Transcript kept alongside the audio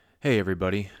Hey,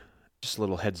 everybody. Just a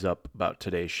little heads up about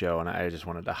today's show, and I just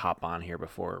wanted to hop on here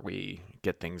before we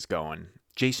get things going.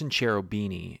 Jason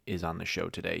Cherubini is on the show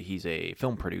today. He's a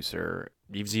film producer.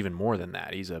 He's even more than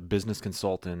that. He's a business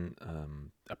consultant,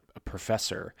 a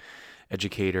professor,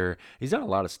 educator. He's done a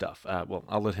lot of stuff. Well,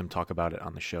 I'll let him talk about it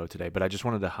on the show today, but I just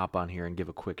wanted to hop on here and give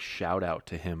a quick shout out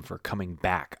to him for coming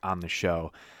back on the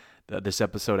show. This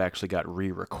episode actually got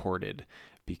re-recorded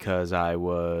because I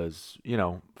was,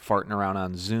 farting around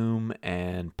on Zoom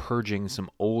and purging some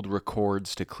old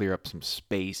records to clear up some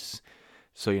space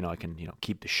so, I can,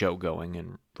 keep the show going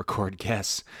and record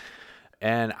guests.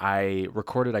 And I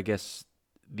recorded, I guess,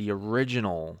 the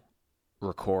original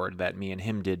record that me and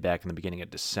him did back in the beginning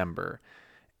of December.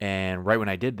 And right when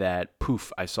I did that,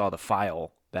 poof, I saw the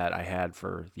file that I had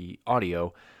for the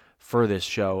audio for this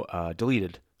show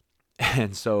deleted.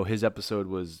 And so his episode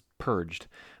was purged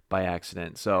by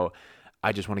accident. So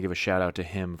I just want to give a shout out to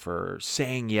him for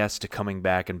saying yes to coming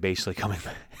back and basically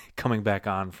coming back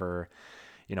on for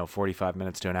 45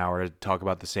 minutes to an hour to talk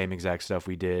about the same exact stuff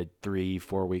we did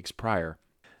 3-4 weeks prior.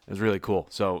 It was really cool.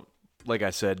 So like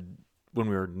I said when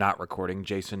we were not recording,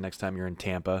 Jason, next time you're in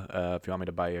Tampa, if you want me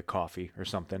to buy you a coffee or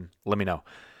something, let me know.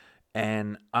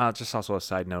 And just also a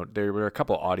side note, there were a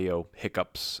couple audio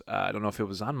hiccups. I don't know if it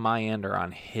was on my end or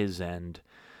on his end,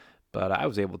 but I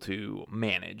was able to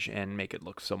manage and make it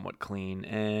look somewhat clean.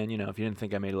 And, if you didn't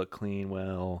think I made it look clean,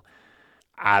 well,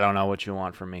 I don't know what you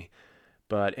want from me.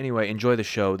 But anyway, enjoy the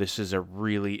show. This is a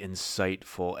really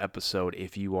insightful episode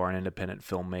if you are an independent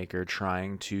filmmaker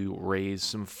trying to raise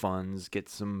some funds, get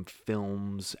some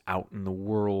films out in the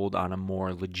world on a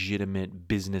more legitimate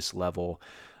business level.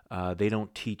 They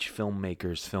don't teach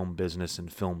filmmakers film business in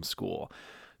film school.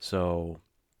 So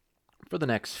for the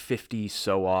next 50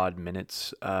 so odd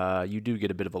minutes, you do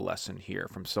get a bit of a lesson here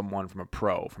from someone, from a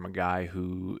pro, from a guy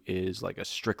who is like a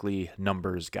strictly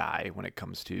numbers guy when it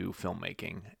comes to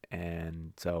filmmaking.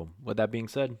 And so, with that being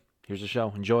said, here's the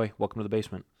show. Enjoy. Welcome to the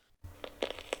basement.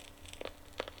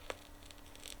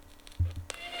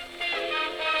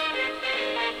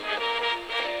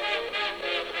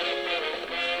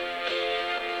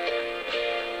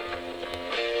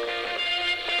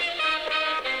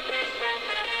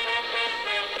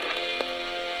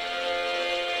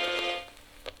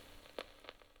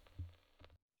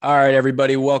 All right,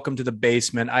 everybody, welcome to the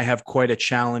basement. I have quite a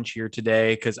challenge here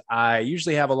today because I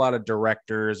usually have a lot of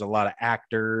directors, a lot of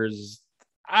actors.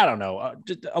 I don't know,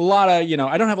 just a lot of,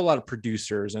 I don't have a lot of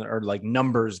producers or like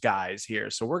numbers guys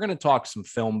here. So we're going to talk some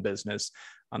film business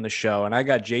on the show. And I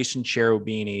got Jason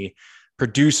Cherubini,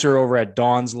 producer over at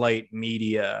Dawn's Light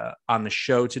Media, on the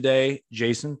show today.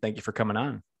 Jason, thank you for coming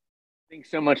on. Thanks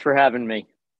so much for having me.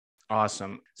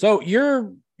 Awesome. So you're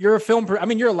a I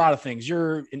mean, you're a lot of things.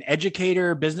 You're an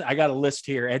educator, business. I got a list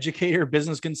here: educator,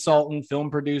 business consultant, film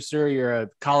producer. You're a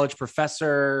college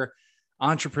professor,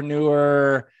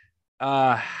 entrepreneur.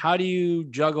 How do you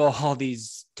juggle all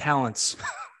these talents?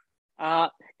 Uh,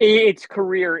 it's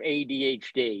career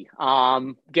ADHD.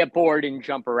 Get bored and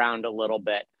jump around a little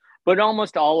bit. But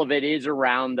almost all of it is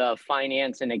around the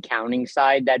finance and accounting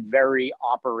side, that very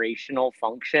operational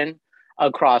function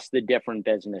across the different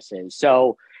businesses.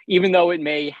 So even though it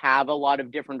may have a lot of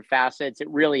different facets, it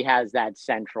really has that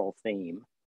central theme.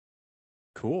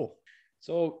 Cool.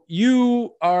 So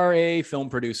you are a film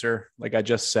producer, like I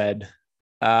just said.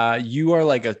 You are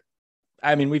like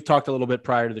I mean, we've talked a little bit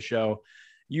prior to the show.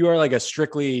 You are like a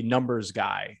strictly numbers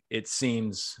guy, it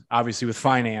seems, obviously with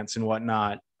finance and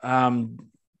whatnot.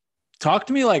 Talk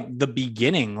to me like the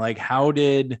beginning. Like how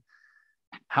did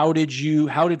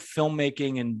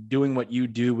filmmaking and doing what you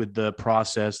do with the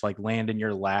process like land in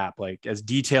your lap, like as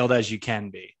detailed as you can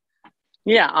be?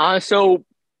 Yeah. So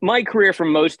my career for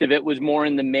most of it was more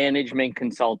in the management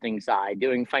consulting side,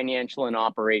 doing financial and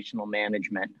operational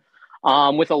management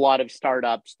with a lot of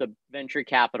startups, the venture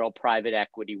capital, private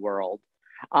equity world.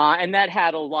 And that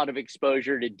had a lot of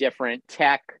exposure to different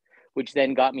tech, which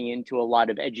then got me into a lot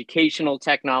of educational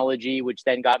technology, which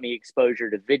then got me exposure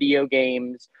to video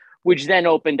games, which then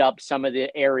opened up some of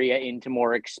the area into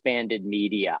more expanded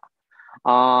media.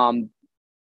 Um,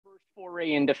 First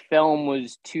foray into film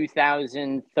was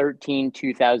 2013,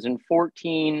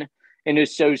 2014. An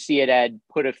associate had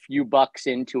put a few bucks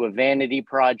into a vanity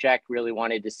project, really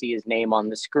wanted to see his name on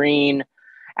the screen,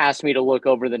 asked me to look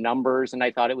over the numbers, and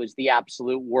I thought it was the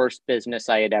absolute worst business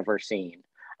I had ever seen.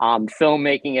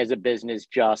 Filmmaking as a business,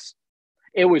 just,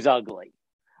 it was ugly.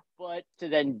 But to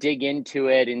then dig into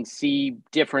it and see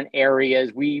different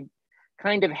areas, we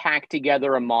kind of hack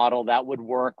together a model that would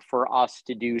work for us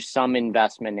to do some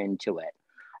investment into it.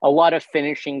 A lot of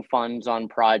finishing funds on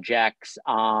projects,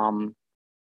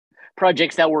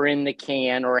 projects that were in the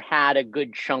can or had a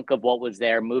good chunk of what was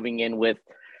there moving in with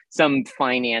some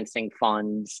financing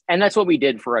funds. And that's what we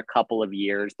did for a couple of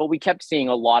years. But we kept seeing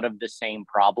a lot of the same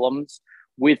problems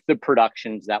with the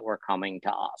productions that were coming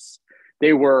to us.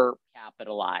 They were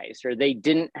capitalized, or they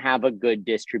didn't have a good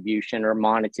distribution or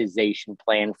monetization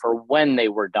plan for when they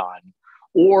were done,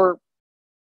 or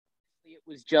it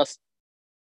was just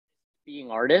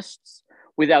being artists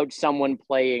without someone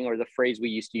playing, or the phrase we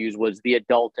used to use was the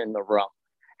adult in the room.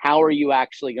 How are you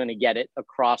actually going to get it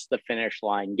across the finish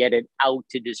line, get it out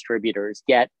to distributors,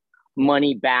 get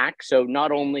money back? So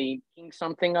not only making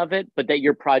something of it, but that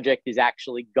your project is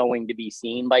actually going to be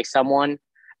seen by someone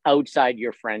outside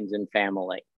your friends and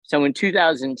family. So in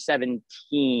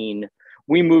 2017,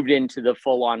 we moved into the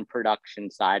full-on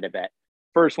production side of it.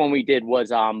 First one we did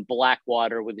was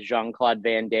Blackwater with Jean-Claude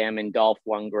Van Damme and Dolph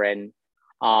Lundgren.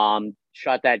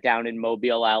 Shot that down in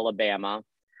Mobile, Alabama.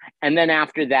 And then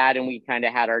after that, and we kind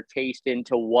of had our taste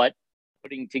into what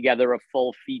putting together a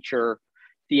full feature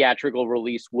theatrical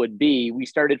release would be, we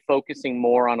started focusing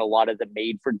more on a lot of the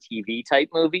made-for-TV type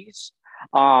movies.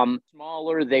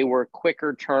 Smaller, they were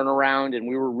quicker turnaround, and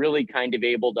we were really kind of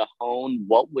able to hone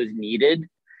what was needed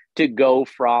to go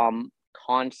from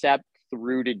concept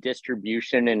through to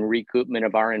distribution and recoupment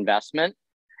of our investment,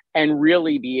 and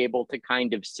really be able to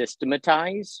kind of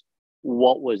systematize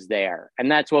what was there.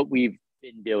 And that's what we've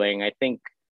been doing. I think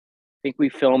we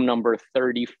filmed number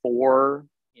 34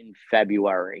 in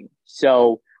February.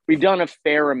 So we've done a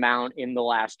fair amount in the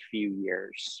last few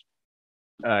years.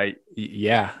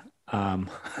 Yeah.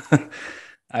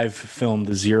 I've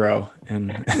filmed 0,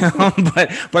 and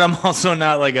but I'm also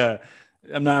not like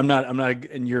I'm not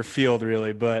in your field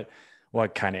really, but well, I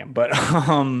kind of am. But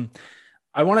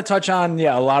I want to touch on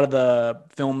a lot of the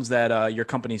films that your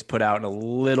company's put out in a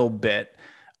little bit.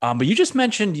 But you just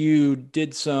mentioned you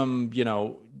did some,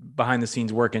 behind the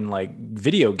scenes work in like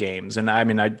video games, and I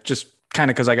mean, I just kind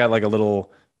of, because I got like a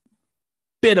little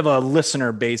bit of a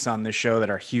listener base on this show that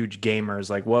are huge gamers.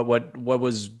 Like, what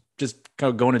was, just kind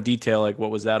of go into detail, like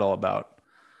what was that all about?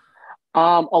 A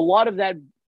lot of that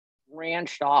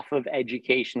branched off of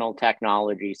educational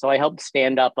technology. So I helped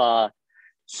stand up a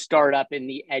startup in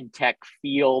the ed tech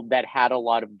field that had a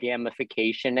lot of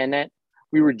gamification in it.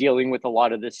 We were dealing with a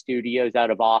lot of the studios out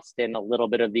of Austin, a little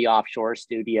bit of the offshore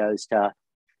studios, to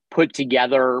put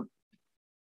together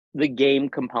the game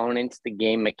components, the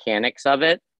game mechanics of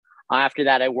it. After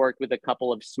that, I worked with a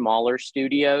couple of smaller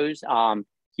studios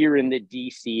here in the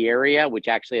DC area, which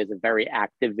actually has a very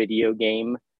active video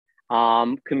game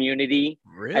community.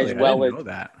 Really? As well I didn't know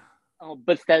that.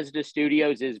 Bethesda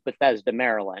Studios is Bethesda,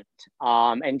 Maryland.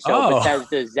 And so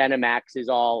Bethesda ZeniMax is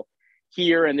all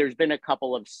here, and there's been a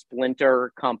couple of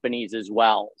splinter companies as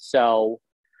well. So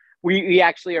we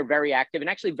actually are very active, and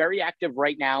actually very active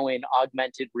right now in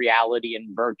augmented reality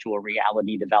and virtual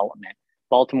reality development.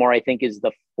 Baltimore, I think, is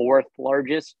the 4th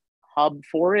largest hub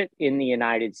for it in the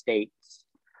United States.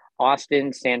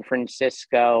 Austin, San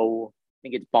Francisco, I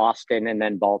think it's Boston, and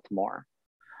then Baltimore.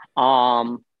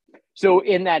 So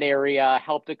in that area,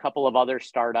 helped a couple of other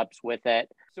startups with it.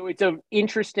 So it's an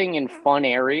interesting and fun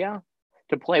area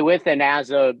to play with. And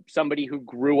as somebody who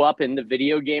grew up in the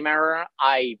video game era,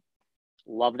 I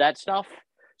love that stuff.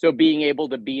 So being able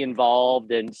to be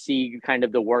involved and see kind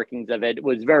of the workings of it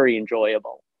was very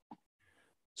enjoyable.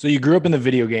 So you grew up in the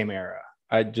video game era.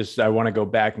 I want to go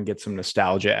back and get some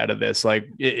nostalgia out of this. Like,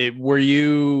 were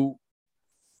you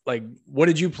like, what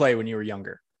did you play when you were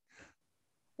younger?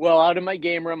 Well, out of my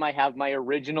game room, I have my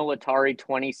original Atari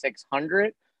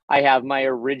 2600. I have my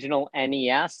original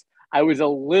NES. I was a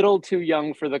little too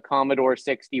young for the Commodore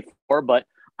 64, but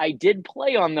I did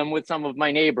play on them with some of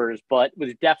my neighbors, but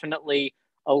was definitely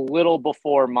a little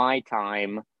before my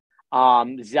time.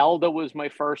 Zelda was my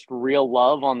first real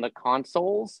love on the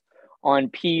consoles. On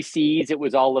PCs, it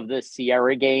was all of the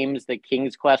Sierra games, the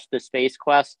King's Quest, the Space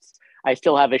Quests. I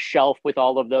still have a shelf with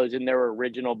all of those in their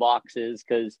original boxes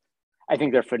because I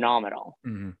think they're phenomenal.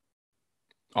 Mm-hmm.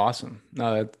 Awesome.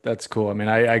 No, that's cool. I mean,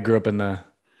 I grew up in the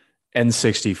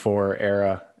N64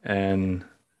 era, and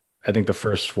I think the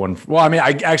first one, well, I mean,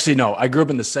 I grew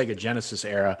up in the Sega Genesis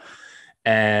era,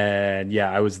 and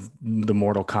I was the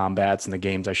Mortal Kombats and the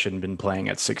games I shouldn't have been playing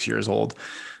at 6 years old.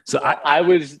 So I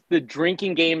was the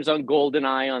drinking games on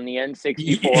GoldenEye on the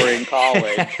N64 in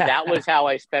college. That was how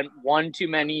I spent one too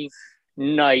many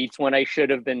nights when I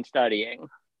should have been studying.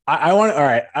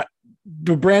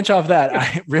 To branch off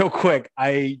that, real quick,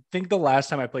 I think the last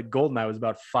time I played GoldenEye was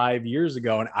about 5 years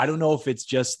ago, and I don't know if it's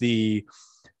just the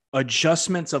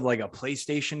adjustments of like a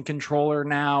PlayStation controller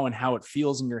now and how it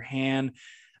feels in your hand.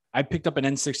 I picked up an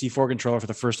N64 controller for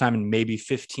the first time in maybe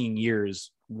 15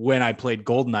 years when I played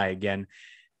GoldenEye again.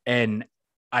 And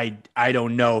I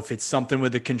don't know if it's something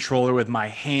with the controller with my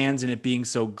hands and it being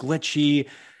so glitchy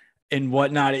and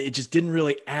whatnot. It just didn't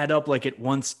really add up like it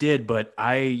once did. But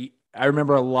I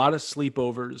remember a lot of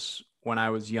sleepovers when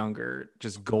I was younger,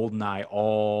 just GoldenEye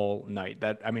all night.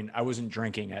 That, I mean, I wasn't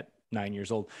drinking at 9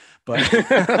 years old, but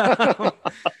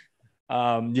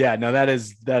yeah, no,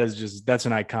 that's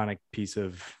an iconic piece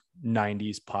of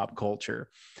 90s pop culture.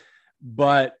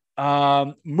 But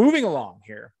moving along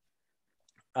here,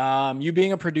 you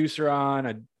being a producer on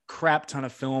a crap ton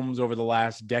of films over the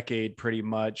last decade, pretty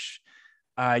much,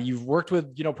 you've worked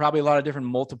with, probably a lot of different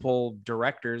multiple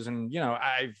directors. And,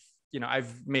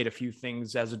 I've made a few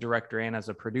things as a director and as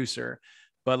a producer,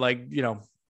 but like,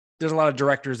 there's a lot of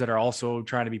directors that are also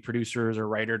trying to be producers or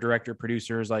writer, director,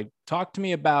 producers. Like, talk to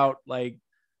me about like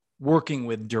working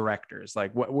with directors.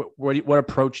 Like what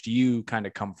approach do you kind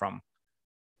of come from?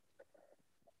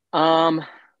 I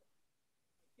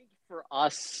think for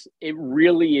us, it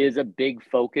really is a big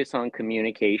focus on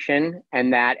communication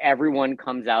and that everyone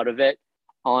comes out of it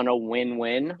on a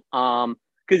win-win.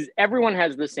 Because everyone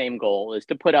has the same goal, is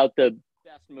to put out the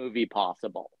best movie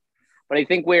possible. But I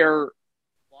think where a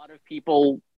lot of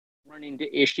people run into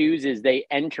issues is they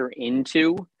enter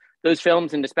into those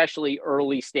films, and especially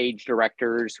early stage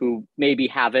directors who maybe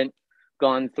haven't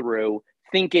gone through,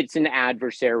 think it's an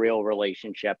adversarial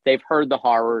relationship. They've heard the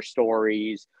horror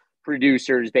stories,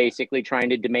 producers basically trying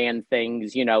to demand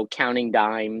things, counting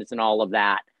dimes and all of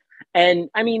that. And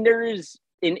I mean, there is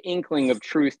an inkling of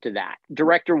truth to that.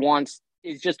 Director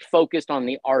is just focused on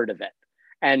the art of it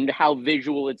and how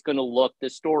visual it's going to look, the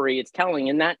story it's telling,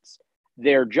 and that's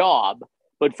their job.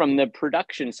 But from the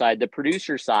production side, the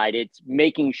producer side, it's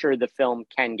making sure the film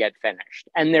can get finished.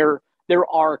 And there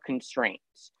are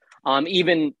constraints.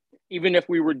 Even if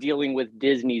we were dealing with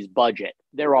Disney's budget,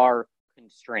 there are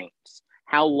constraints.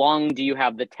 How long do you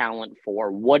have the talent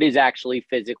for? What is actually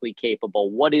physically capable?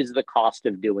 What is the cost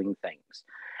of doing things?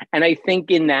 And I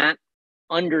think in that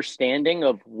understanding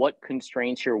of what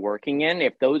constraints you're working in,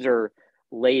 if those are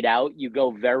laid out, you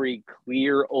go very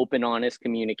clear, open, honest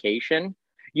communication,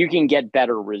 you can get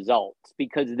better results,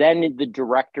 because then the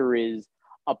director is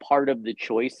a part of the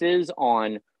choices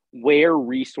on where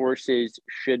resources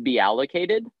should be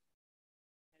allocated and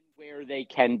where they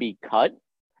can be cut,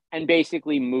 and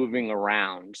basically moving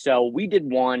around. So we did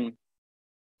one a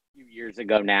few years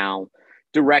ago now,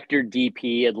 director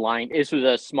DP had lined, this was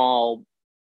a small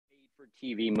for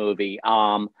TV movie.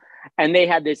 And they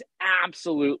had this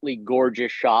absolutely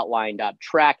gorgeous shot lined up,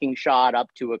 tracking shot up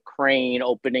to a crane,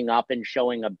 opening up and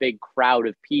showing a big crowd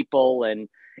of people. And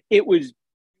it was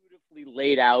beautifully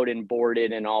laid out and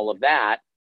boarded and all of that.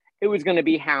 It was going to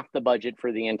be half the budget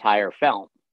for the entire film.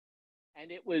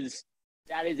 And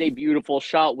that is a beautiful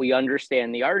shot. We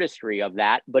understand the artistry of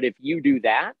that. But if you do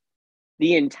that,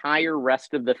 the entire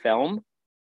rest of the film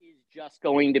is just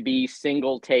going to be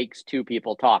single takes, two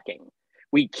people talking.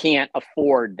 We can't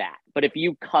afford that. But if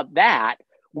you cut that,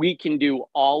 we can do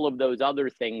all of those other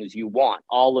things you want,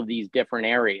 all of these different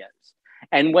areas.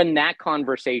 And when that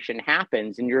conversation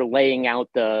happens and you're laying out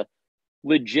the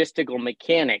logistical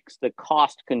mechanics, the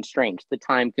cost constraints, the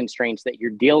time constraints that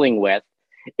you're dealing with,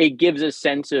 it gives a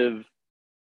sense of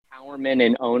empowerment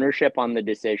and ownership on the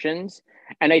decisions.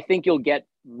 And I think you'll get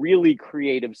really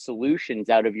creative solutions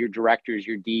out of your directors,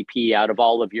 your DP, out of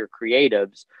all of your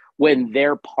creatives, when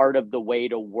they're part of the way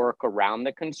to work around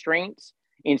the constraints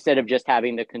instead of just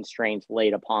having the constraints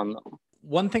laid upon them.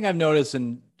 One thing I've noticed,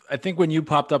 and I think when you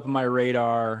popped up on my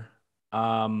radar,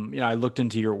 I looked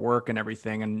into your work and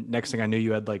everything, and next thing I knew,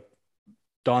 you had like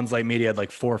Dawn's Light Media had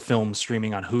like 4 films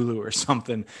streaming on Hulu or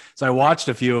something. So I watched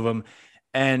a few of them,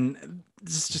 and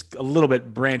this is just a little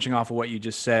bit branching off of what you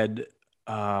just said.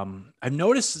 I've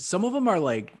noticed some of them are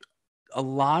like a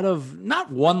lot of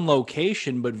not one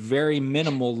location, but very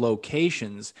minimal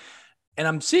locations. And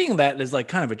I'm seeing that as like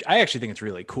kind of I actually think it's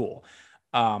really cool.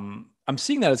 I'm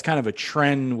seeing that as kind of a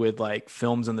trend with like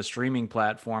films on the streaming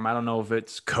platform. I don't know if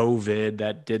it's COVID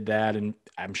that did that, and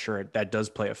I'm sure that does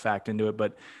play a fact into it,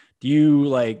 but do you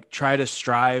like try to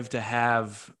strive to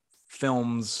have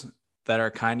films that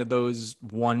are kind of those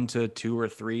 1 to 2 or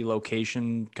 3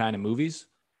 location kind of movies?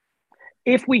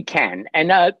 If we can. And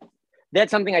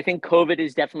that's something I think COVID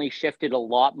has definitely shifted a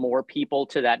lot more people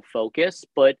to that focus.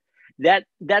 But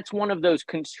that's one of those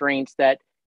constraints that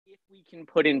if we can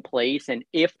put in place, and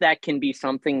if that can be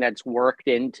something that's worked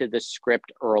into the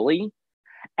script early,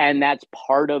 and that's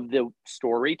part of the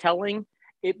storytelling,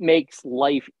 it makes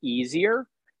life easier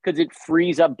because it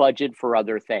frees up budget for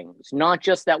other things. Not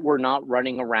just that we're not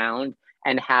running around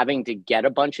and having to get a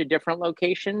bunch of different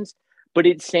locations, but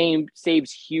it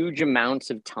saves huge amounts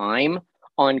of time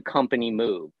on company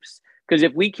moves. Because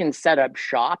if we can set up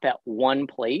shop at one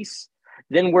place,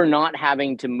 then we're not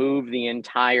having to move the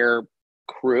entire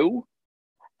crew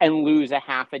and lose a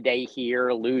half a day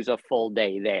here, lose a full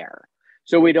day there.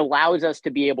 So it allows us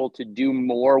to be able to do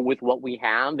more with what we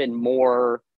have, and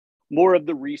more of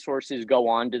the resources go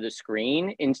onto the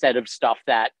screen instead of stuff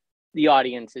that the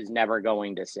audience is never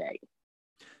going to see.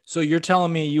 So you're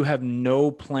telling me you have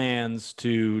no plans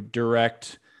to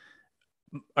direct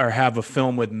or have a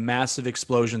film with massive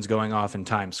explosions going off in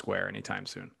Times Square anytime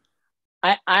soon?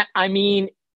 I mean,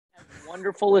 as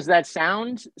wonderful as that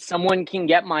sounds, someone can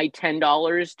get my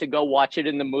 $10 to go watch it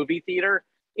in the movie theater.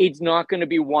 It's not going to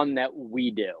be one that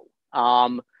we do.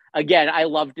 Again, I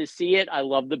love to see it. I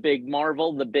love the big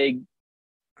Marvel, the big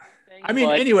thing. I mean,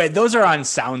 anyway, those are on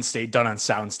soundstage, done on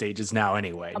sound stages now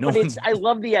anyway. I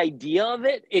love the idea of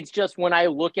it. It's just when I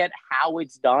look at how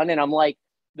it's done and I'm like,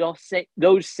 they'll say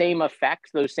those same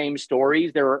effects, those same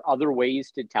stories, there are other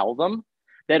ways to tell them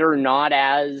that are not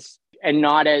as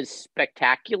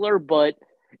spectacular, but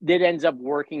that ends up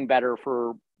working better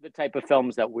for the type of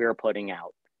films that we're putting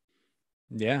out.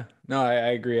 Yeah, no,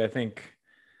 I agree. I think,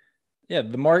 yeah,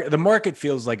 the market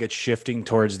feels like it's shifting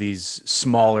towards these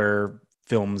smaller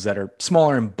films that are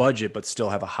smaller in budget, but still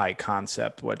have a high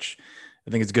concept, which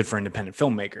I think is good for independent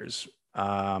filmmakers,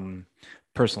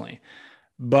 personally.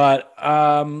 But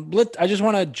I just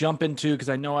want to jump into, because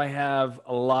I know I have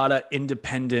a lot of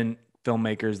independent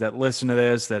filmmakers that listen to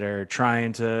this that are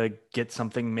trying to get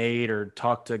something made or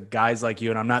talk to guys like you.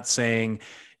 And I'm not saying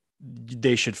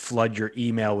they should flood your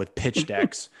email with pitch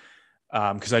decks,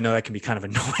 because I know that can be kind of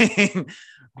annoying.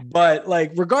 But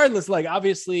like, regardless, like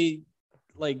obviously,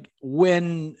 like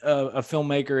when a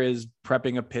filmmaker is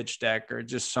prepping a pitch deck or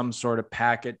just some sort of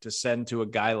packet to send to a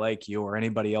guy like you or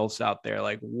anybody else out there,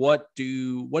 like what do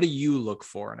you look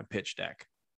for in a pitch deck?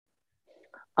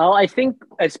 Oh, I think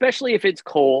especially if it's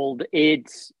cold,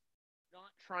 it's not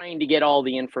trying to get all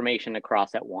the information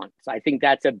across at once. I think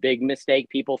that's a big mistake.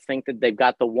 People think that they've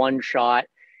got the one shot.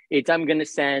 I'm going to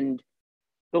send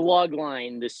the log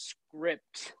line, the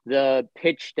script, the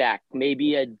pitch deck,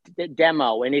 maybe a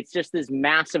demo, and it's just this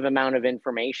massive amount of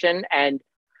information. And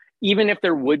even if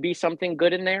there would be something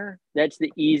good in there, that's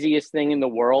the easiest thing in the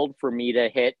world for me to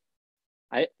hit.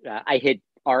 I hit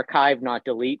archive, not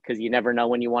delete, because you never know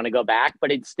when you want to go back, but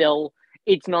it's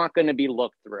not going to be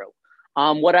looked through.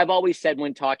 What I've always said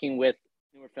when talking with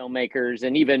newer filmmakers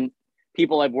and even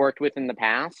people I've worked with in the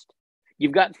past,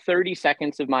 you've got 30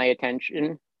 seconds of my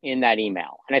attention in that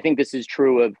email. And I think this is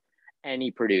true of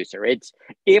any producer. It's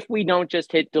if we don't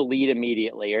just hit delete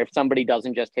immediately, or if somebody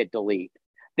doesn't just hit delete,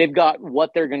 they've got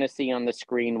what they're going to see on the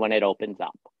screen when it opens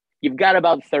up. You've got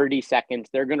about 30 seconds.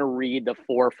 They're going to read the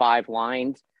 4 or 5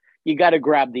 lines. You got to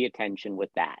grab the attention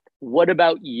with that. What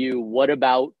about you? What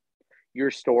about your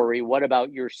story? What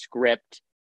about your script?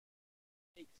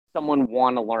 Someone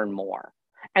want to learn more.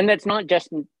 And that's not just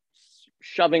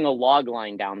shoving a log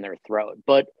line down their throat,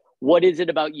 but what is it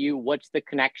about you? What's the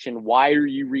connection? Why are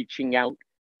you reaching out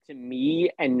to me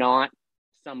and not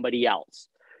somebody else?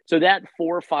 So that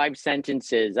 4 or 5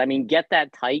 sentences, I mean, get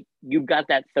that tight. You've got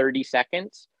that 30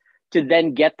 seconds to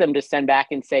then get them to send back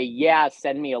and say, yeah,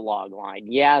 send me a log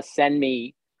line. Yeah, send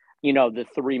me, the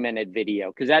 3-minute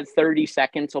video. Because that 30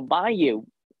 seconds will buy you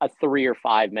a 3 or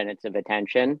 5 minutes of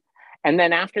attention. And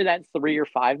then after that 3 or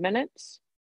 5 minutes,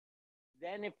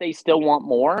 then if they still want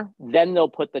more, then they'll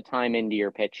put the time into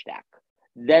your pitch deck.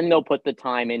 Then they'll put the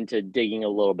time into digging a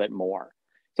little bit more.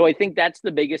 So I think that's the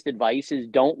biggest advice, is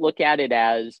don't look at it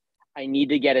as I need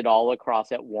to get it all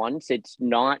across at once. It's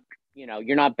not,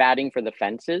 you're not batting for the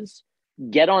fences.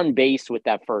 Get on base with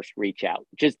that first reach out.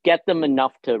 Just get them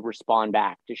enough to respond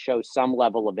back, to show some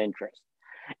level of interest.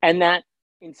 And that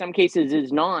in some cases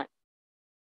is not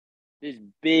this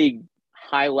big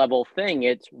high level thing.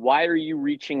 It's why are you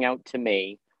reaching out to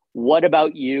me? What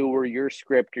about you or your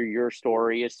script or your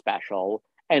story is special?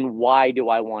 And why do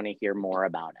I want to hear more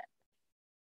about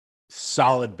it?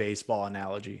 Solid baseball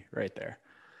analogy right there.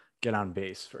 Get on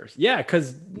base first. Yeah.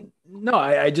 Cause no,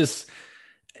 I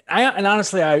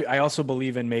honestly, I also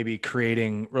believe in maybe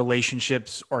creating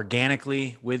relationships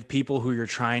organically with people who you're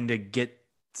trying to get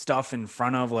stuff in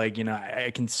front of. Like,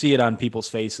 I can see it on people's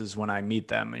faces when I meet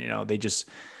them.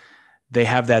 They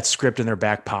have that script in their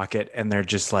back pocket and they're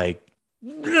just like,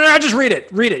 just read it.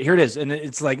 Here it is. And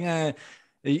it's like,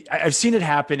 I've seen it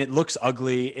happen. It looks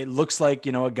ugly. It looks like,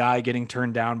 a guy getting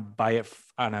turned down by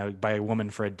a woman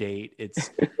for a date. It's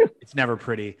never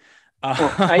pretty.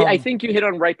 Well, I think you hit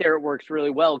on right there. It works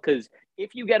really well because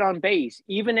if you get on base,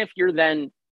 even if you're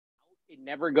then it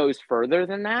never goes further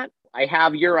than that. I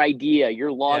have your idea,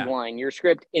 your log line, your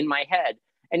script in my head.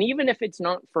 And even if it's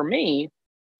not for me,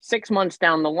 6 months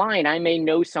down the line, I may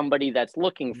know somebody that's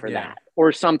looking for that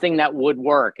or something that would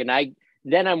work. And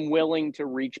then I'm willing to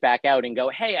reach back out and go,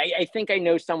 hey, I think I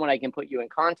know someone I can put you in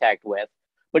contact with.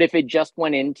 But if it just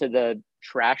went into the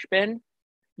trash bin,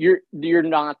 you're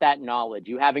not that knowledge.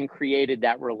 You haven't created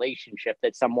that relationship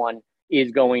that someone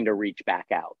is going to reach back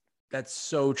out. That's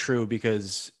so true,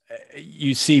 because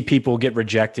you see people get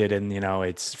rejected and,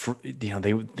 it's, they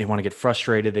want to get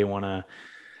frustrated.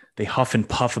 They huff and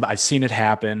puff. I've seen it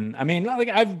happen. I mean, like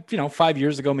 5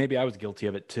 years ago, maybe I was guilty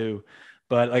of it too.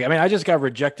 But I just got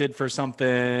rejected for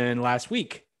something last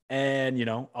week. And,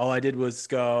 all I did was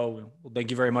go, well, thank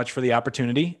you very much for the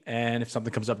opportunity. And if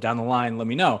something comes up down the line, let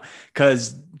me know.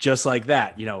 Because just like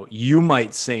that, you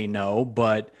might say no,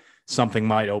 but something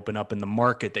might open up in the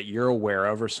market that you're aware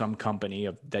of, or some company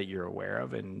that you're aware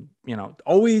of. And,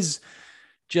 always,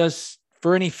 just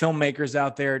for any filmmakers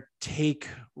out there, take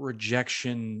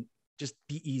rejection, just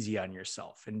be easy on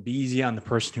yourself and be easy on the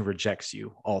person who rejects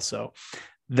you also.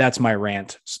 That's my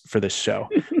rant for this show.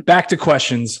 Back to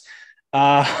questions.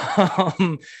 Where's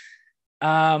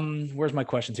my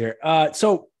questions here?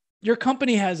 So your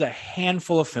company has a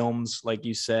handful of films, like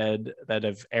you said, that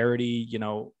have already,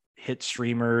 hit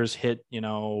streamers, I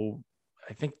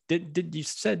think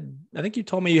I think you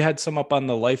told me you had some up on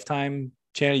the Lifetime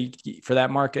channel for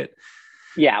that market.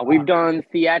 Yeah, we've done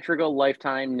theatrical,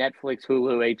 Lifetime, Netflix,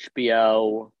 Hulu,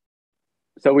 HBO.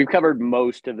 So we've covered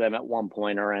most of them at one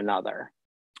point or another.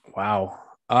 Wow.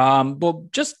 Well,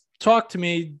 just talk to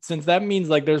me, since that means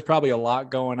like there's probably a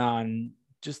lot going on.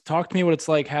 Just talk to me what it's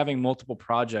like having multiple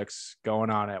projects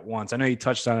going on at once. I know you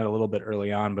touched on it a little bit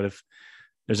early on, but if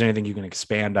there's anything you can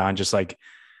expand on, just like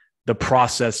the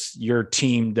process your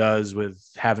team does with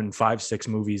having 5-6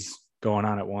 movies going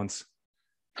on at once.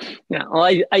 Yeah, well,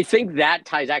 I think that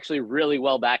ties actually really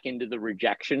well back into the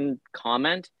rejection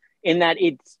comment, in that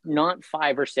it's not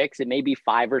 5 or 6. It may be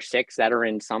 5 or 6 that are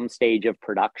in some stage of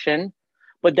production,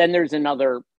 but then there's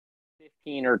another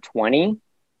 15 or 20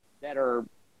 that are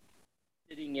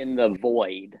sitting in the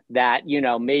void that,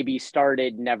 maybe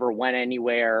started, never went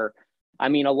anywhere. I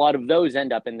mean, a lot of those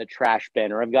end up in the trash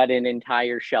bin, or I've got an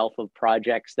entire shelf of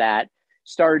projects that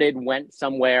started, went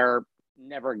somewhere,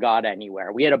 never got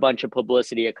anywhere. We had a bunch of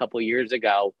publicity a couple of years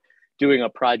ago doing a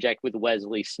project with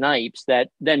Wesley Snipes that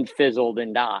then fizzled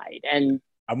and died. And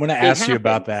I'm going to ask you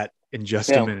about that in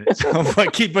just a minute. So,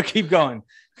 but keep going.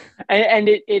 And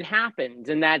it happens.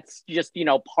 And that's just,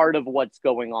 part of what's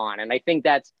going on. And I think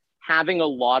that's having a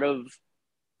lot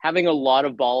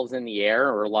of balls in the air,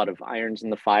 or a lot of irons in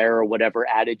the fire, or whatever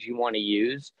adage you want to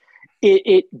use.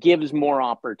 It gives more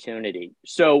opportunity.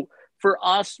 So for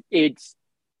us, it's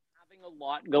having a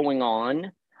lot going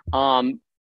on,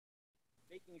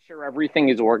 making sure everything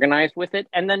is organized with it,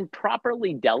 and then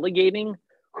properly delegating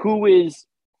who is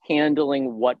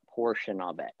handling what portion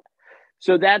of it.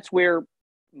 So that's where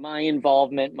my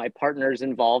involvement, my partner's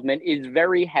involvement, is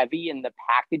very heavy in the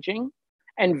packaging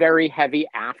and very heavy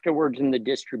afterwards in the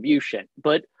distribution.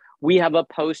 But we have a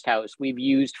post house we've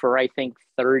used for, I think,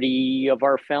 30 of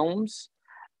our films.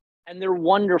 And they're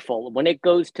wonderful. When it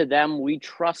goes to them, we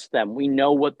trust them. We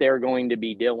know what they're going to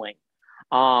be doing.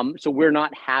 So we're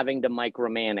not having to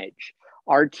micromanage.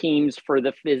 Our teams for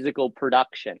the physical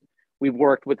production, we've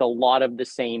worked with a lot of the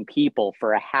same people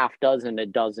for a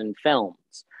dozen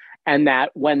films. And that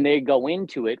when they go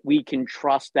into it, we can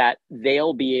trust that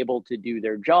they'll be able to do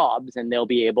their jobs, and they'll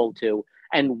be able to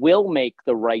and will make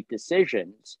the right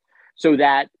decisions, so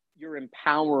that you're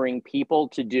empowering people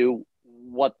to do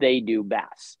what they do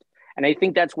best. And I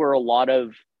think that's where a lot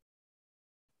of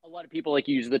people like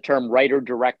use the term writer,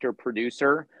 director,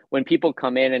 producer. When people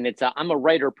come in and I'm a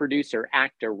writer, producer,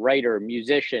 actor, writer,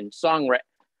 musician, songwriter,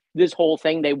 this whole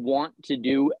thing, they want to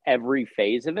do every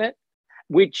phase of it,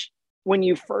 which when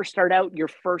you first start out, your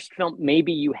first film,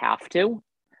 maybe you have to,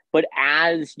 but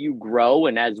as you grow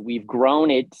and as we've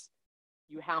grown,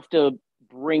 you have to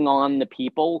bring on the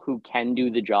people who can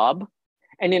do the job.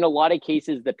 And in a lot of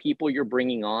cases, the people you're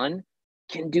bringing on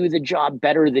can do the job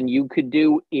better than you could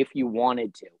do if you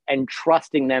wanted to, and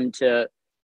trusting them to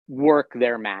work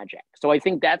their magic. So I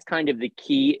think that's kind of the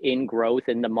key in growth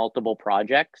in the multiple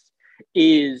projects,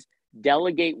 is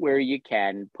delegate where you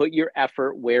can, put your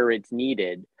effort where it's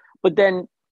needed, but then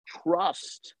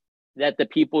trust that the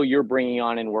people you're bringing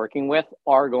on and working with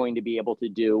are going to be able to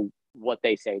do what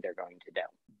they say they're going to do.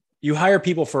 You hire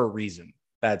people for a reason.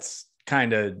 That's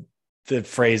kind of the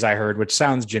phrase I heard, which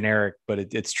sounds generic, but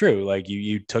it's true. Like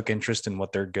you took interest in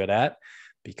what they're good at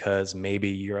because maybe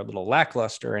you're a little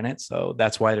lackluster in it. So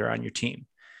that's why they're on your team.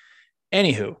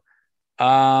 Anywho,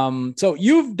 so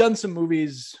you've done some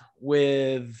movies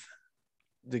with,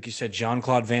 like you said,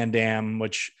 Jean-Claude Van Damme,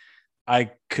 which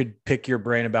I could pick your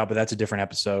brain about, but that's a different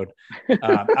episode. Like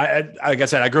I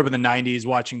said, I grew up in the 90s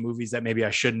watching movies that maybe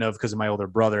I shouldn't have because of my older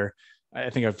brother. I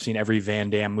think I've seen every Van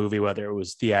Damme movie, whether it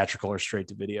was theatrical or straight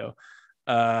to video.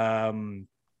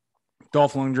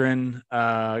 Dolph Lundgren,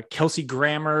 Kelsey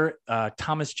Grammer,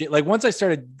 Thomas J. Like once I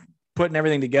started putting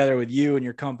everything together with you and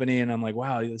your company, and I'm like,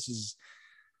 wow, this is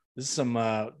some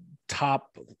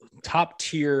top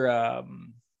tier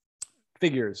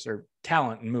figures or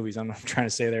talent in movies. I'm not trying to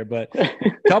say there, but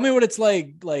tell me what it's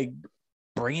like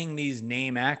bringing these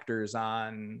name actors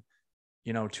on,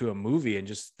 to a movie, and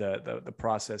just the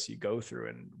process you go through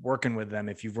and working with them,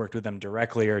 if you've worked with them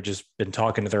directly or just been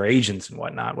talking to their agents and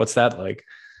whatnot. What's that like?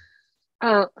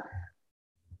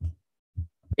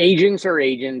 Agents are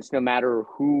agents, no matter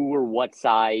who or what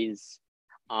size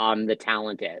the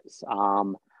talent is.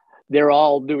 They're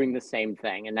all doing the same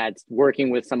thing, and that's working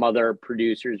with some other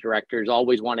producers, directors.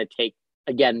 Always want to take,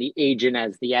 again, the agent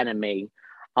as the enemy,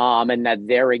 and that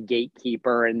they're a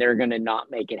gatekeeper and they're going to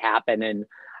not make it happen. And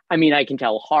I mean, I can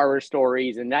tell horror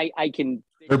stories, and I can.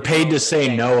 They're paid to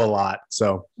say no a lot.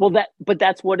 So, but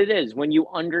that's what it is. When you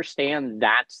understand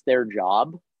that's their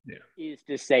job, is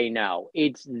to say no.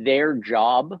 It's their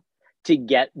job to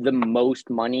get the most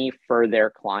money for their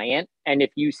client. And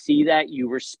if you see that, you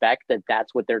respect that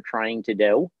that's what they're trying to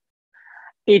do,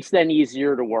 it's then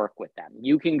easier to work with them.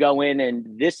 You can go in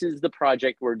and this is the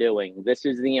project we're doing. This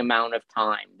is the amount of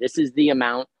time. This is the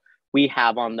amount we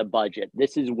have on the budget.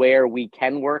 This is where we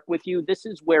can work with you. This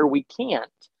is where we can't.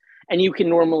 And you can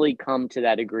normally come to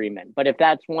that agreement. But if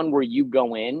that's one where you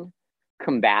go in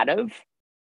combative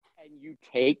and you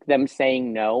take them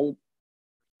saying no,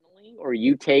 or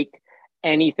you take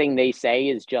anything they say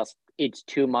is just, it's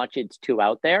too much, it's too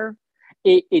out there,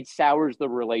 it sours the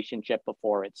relationship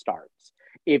before it starts.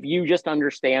 If you just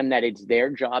understand that it's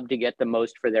their job to get the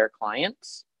most for their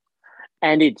clients,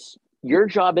 and it's your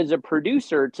job as a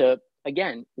producer to,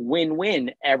 again,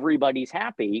 win-win, everybody's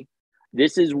happy.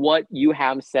 This is what you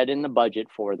have set in the budget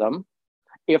for them.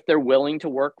 If they're willing to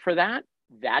work for that,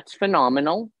 that's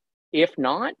phenomenal. If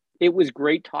not, it was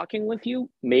great talking with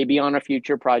you. Maybe on a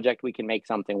future project, we can make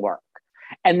something work.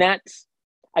 And that's,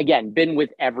 again, been with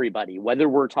everybody, whether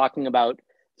we're talking about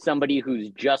somebody who's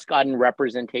just gotten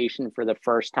representation for the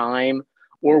first time,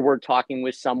 or we're talking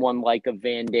with someone like a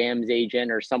Van Damme's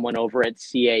agent or someone over at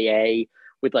CAA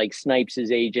with like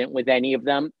Snipes' agent. With any of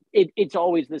them, it's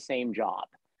always the same job.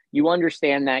 You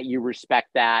understand that, you respect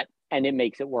that, and it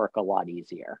makes it work a lot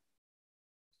easier.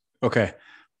 Okay,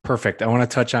 perfect. I want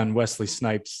to touch on Wesley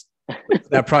Snipes,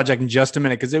 that project, in just a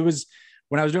minute, because it was,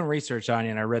 when I was doing research on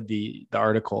you and I read the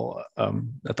article,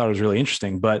 I thought it was really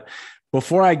interesting. But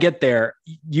before I get there,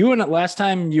 last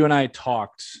time you and I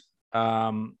talked,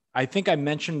 I think I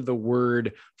mentioned the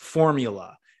word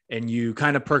formula, and you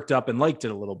kind of perked up and liked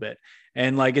it a little bit.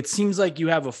 And like, it seems like you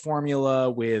have a formula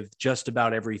with just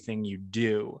about everything you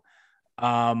do.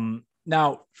 Now,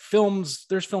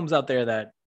 there's films out there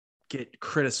that get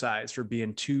criticized for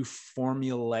being too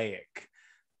formulaic.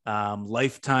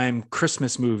 Lifetime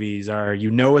Christmas movies are,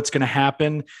 what's going to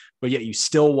happen, but yet you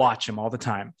still watch them all the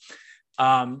time.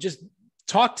 Just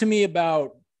talk to me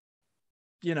about,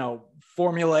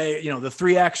 formula, the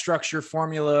 3-act structure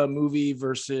formula movie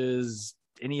versus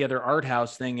any other art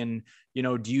house thing. And,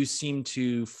 do you seem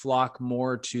to flock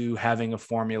more to having a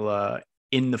formula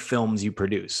in the films you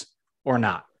produce or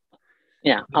not?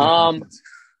 Yeah.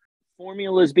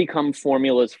 Formulas become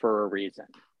formulas for a reason.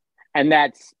 And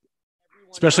that's,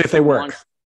 especially if they work.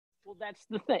 Well, that's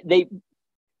the thing. If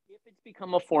it's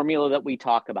become a formula that we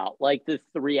talk about, like the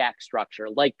 3-act structure,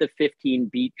 like the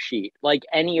 15-beat sheet, like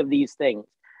any of these things,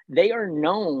 they are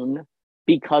known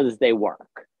because they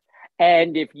work.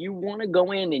 And if you want to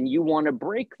go in and you want to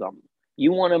break them,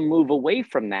 you want to move away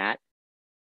from that,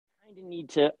 you kind of need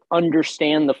to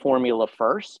understand the formula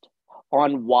first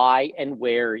on why and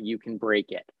where you can break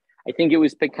it. I think it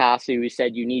was Picasso who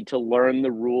said you need to learn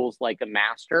the rules like a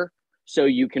master so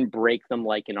you can break them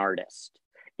like an artist.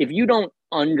 If you don't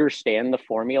understand the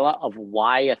formula of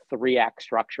why a 3-act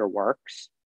structure works,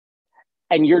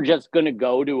 and you're just going to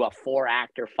go to a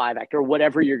 4-act or 5-act or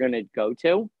whatever you're going to go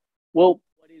to, well,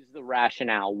 what is the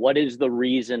rationale? What is the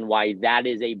reason why that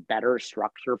is a better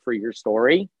structure for your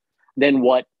story than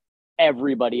what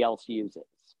everybody else uses?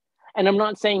 And I'm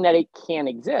not saying that it can't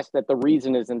exist, that the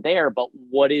reason isn't there, but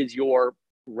what is your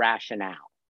rationale?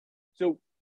 So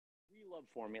we love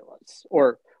formulas,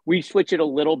 or we switch it a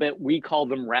little bit. We call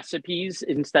them recipes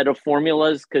instead of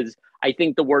formulas, because I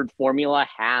think the word formula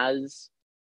has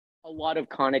a lot of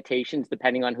connotations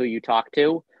depending on who you talk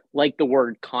to, like the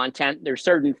word content. There's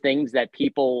certain things that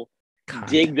people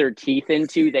dig their teeth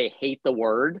into. They hate the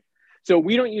word. So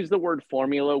we don't use the word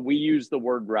formula. We use the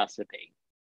word recipe.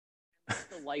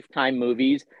 The Lifetime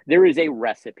movies, there is a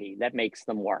recipe that makes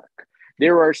them work.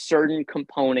 There are certain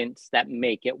components that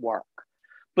make it work.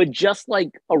 But just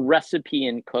like a recipe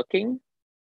in cooking, you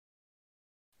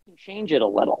can change it a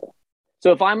little.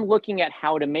 So if I'm looking at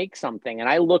how to make something and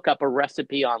I look up a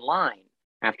recipe online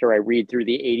after I read through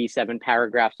the 87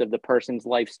 paragraphs of the person's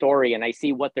life story and I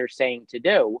see what they're saying to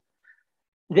do,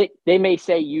 they may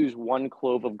say use 1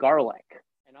 clove of garlic.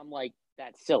 And I'm like,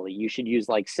 that's silly. You should use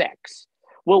like 6.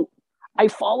 Well, I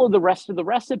follow the rest of the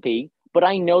recipe, but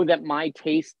I know that my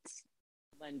tastes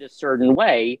blend a certain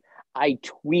way. I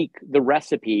tweak the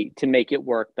recipe to make it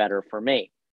work better for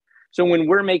me. So when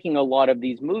we're making a lot of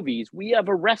these movies, we have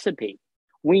a recipe.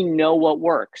 We know what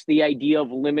works. The idea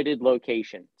of limited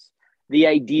locations, the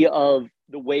idea of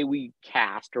the way we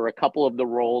cast or a couple of the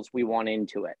roles we want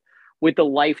into it. With the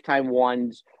Lifetime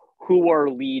ones, who our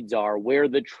leads are, where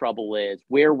the trouble is,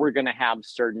 where we're going to have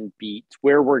certain beats,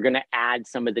 where we're going to add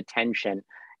some of the tension.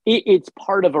 It's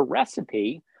part of a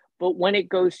recipe, but when it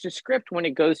goes to script, when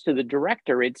it goes to the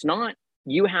director, it's not,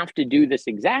 you have to do this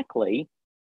exactly,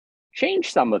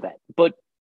 change some of it. But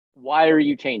why are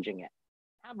you changing it?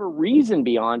 Have a reason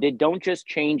beyond it. Don't just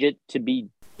change it to be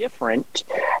different,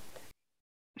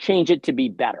 change it to be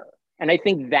better. And I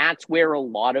think that's where a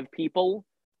lot of people,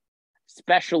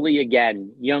 especially,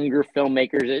 again, younger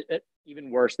filmmakers,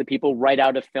 even worse, the people right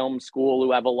out of film school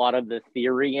who have a lot of the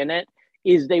theory in it,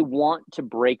 is they want to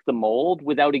break the mold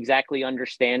without exactly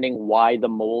understanding why the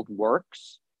mold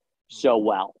works so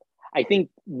well. I think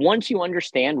once you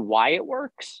understand why it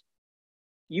works,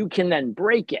 you can then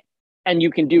break it and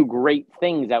you can do great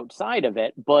things outside of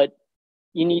it, but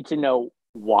you need to know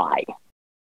why.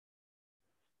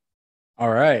 All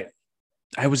right.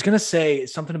 I was going to say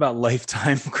something about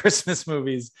Lifetime Christmas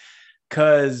movies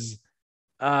because,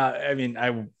 I mean,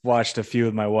 I watched a few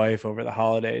with my wife over the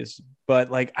holidays, but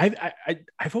like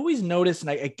I've always noticed,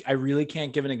 and I really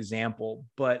can't give an example,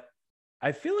 but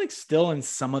I feel like still in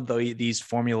some of these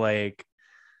formulaic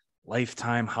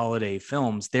Lifetime holiday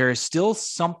films, there is still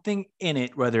something in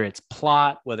it, whether it's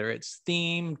plot, whether it's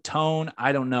theme, tone,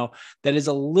 I don't know, that is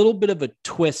a little bit of a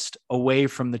twist away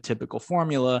from the typical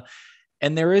formula.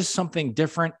 And there is something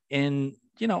different in,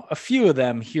 a few of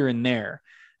them here and there.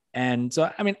 And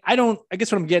so, I mean, I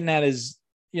guess what I'm getting at is,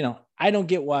 I don't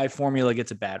get why formula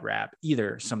gets a bad rap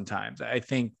either. Sometimes I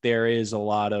think there is a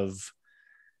lot of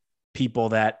people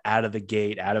that out of the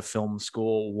gate, out of film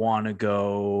school, want to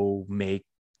go make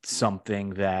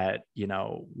something that,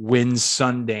 wins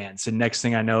Sundance. And next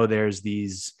thing I know, they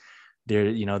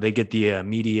get the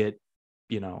immediate,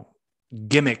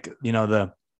 gimmick,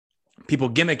 the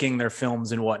people gimmicking their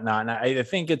films and whatnot. And I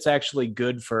think it's actually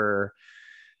good for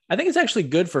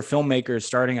filmmakers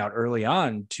starting out early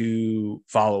on to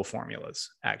follow formulas,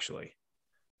 actually.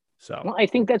 So well, I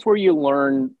think that's where you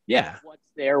learn what's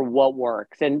there, what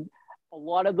works. And a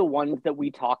lot of the ones that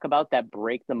we talk about that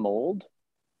break the mold,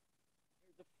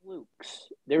 they're the flukes.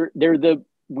 They're the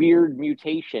weird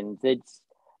mutations. They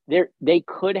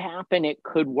could happen, it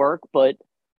could work, but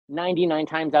 99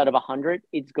 times out of 100,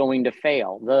 it's going to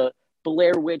fail. The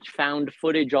Blair Witch found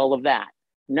footage, all of that.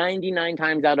 99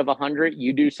 times out of 100,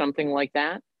 you do something like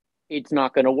that, it's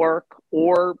not going to work.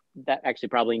 Or that actually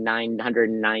probably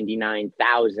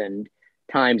 999,000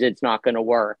 times it's not going to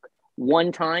work.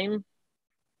 One time,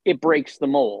 it breaks the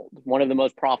mold. One of the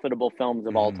most profitable films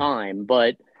of all time.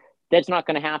 But that's not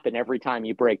going to happen every time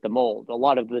you break the mold. A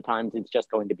lot of the times, it's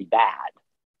just going to be bad.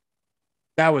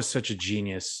 That was such a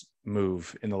genius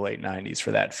move in the late 90s for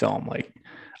that film. Like,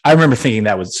 I remember thinking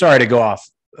that was, sorry to go off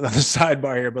on the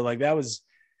sidebar here, but like that was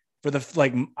for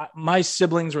my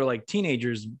siblings were like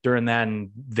teenagers during that and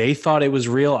they thought it was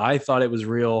real. I thought it was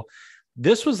real.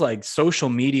 This was like social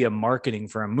media marketing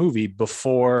for a movie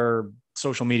before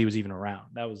social media was even around.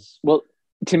 That was, well,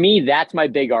 to me, that's my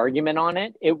big argument on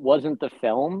it. It wasn't the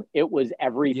film. It was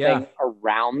everything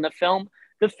around the film.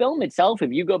 The film itself,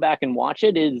 if you go back and watch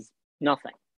it, is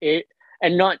nothing.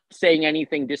 And not saying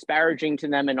anything disparaging to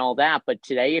them and all that, but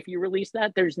today, if you release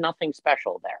that, there's nothing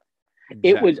special there. Exactly.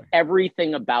 It was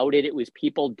everything about it. It was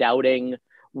people doubting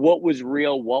what was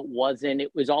real, what wasn't.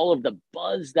 It was all of the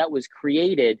buzz that was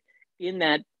created in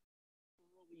that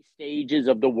early stages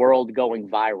of the world going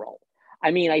viral. I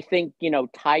mean, I think,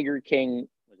 Tiger King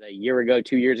was a year ago,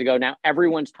 2 years ago now.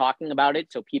 Everyone's talking about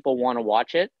it, so people want to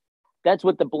watch it. That's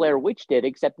what the Blair Witch did,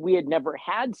 except we had never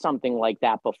had something like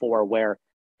that before where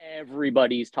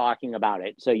everybody's talking about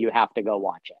it, so you have to go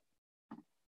watch it.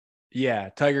 Yeah,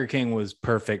 Tiger King was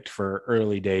perfect for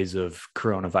early days of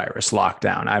coronavirus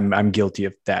lockdown. I'm guilty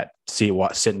of that.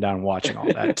 Sitting down and watching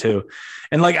all that too,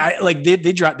 and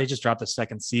they just dropped the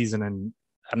second season, and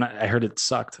I heard it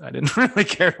sucked. I didn't really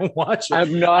care to watch it.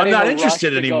 I'm not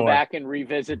interested to anymore. Go back and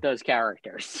revisit those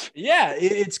characters. Yeah,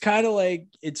 it's kind of like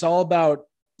it's all about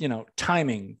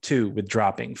timing too with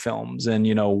dropping films, and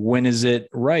when is it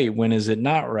right, when is it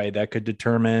not right. That could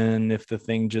determine if the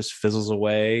thing just fizzles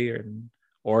away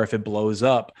or if it blows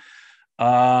up.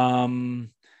 Anywho,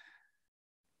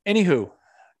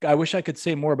 I wish I could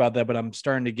say more about that, but I'm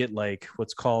starting to get like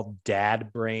what's called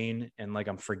dad brain, and like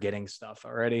I'm forgetting stuff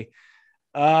already.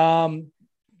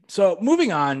 So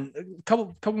moving on, a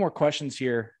couple more questions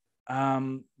here.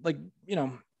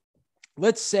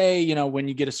 Let's say, when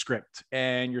you get a script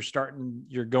and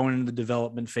you're going into the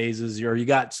development phases, or you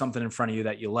got something in front of you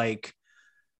that you like.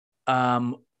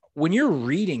 When you're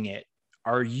reading it,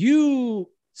 are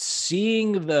you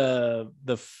seeing the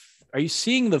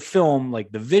film,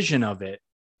 like the vision of it,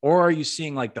 or are you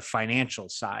seeing like the financial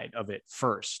side of it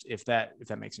first? If that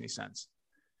makes any sense.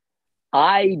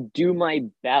 I do my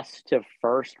best to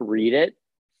first read it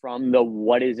from the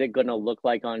what is it going to look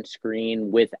like on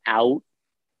screen without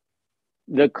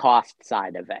the cost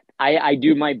side of it. I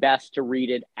do my best to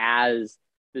read it as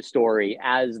the story,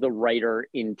 as the writer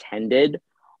intended,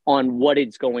 on what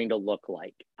it's going to look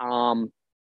like.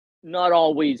 Not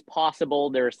always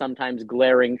possible. There are sometimes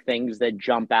glaring things that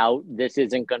jump out. This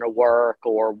isn't going to work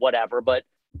or whatever, but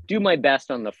do my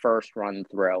best on the first run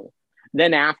through.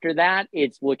 Then after that,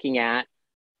 it's looking at,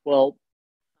 well,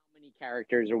 how many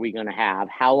characters are we going to have?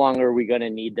 How long are we going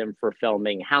to need them for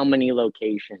filming? How many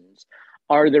locations?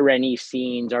 Are there any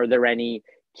scenes? Are there any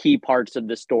key parts of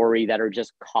the story that are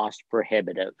just cost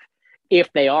prohibitive?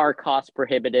 If they are cost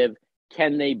prohibitive,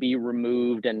 can they be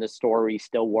removed and the story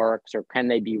still works, or can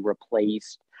they be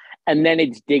replaced? And then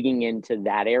it's digging into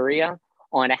that area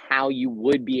on how you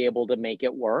would be able to make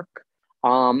it work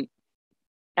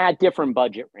at different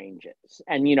budget ranges,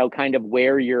 and kind of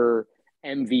where your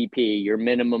MVP, your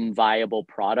minimum viable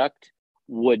product,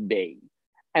 would be,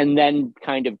 and then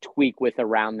kind of tweak with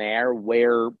around there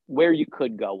where you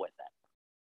could go with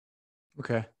it.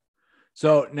 Okay.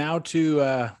 So now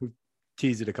we've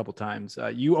teased it a couple times.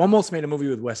 You almost made a movie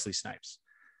with Wesley Snipes,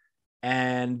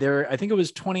 and I think it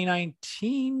was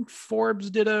 2019, Forbes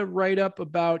did a write-up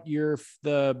about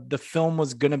the film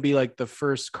was going to be like the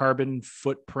first carbon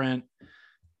footprint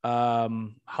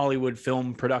Hollywood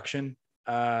film production.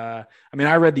 I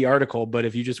read the article, but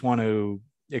if you just want to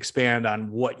expand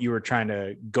on what you were trying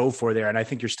to go for there, and I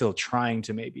think you're still trying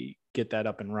to maybe get that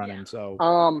up and running.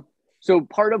 Yeah. So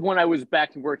part of when I was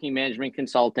back working management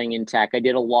consulting in tech, I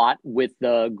did a lot with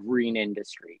the green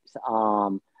industries,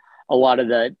 a lot of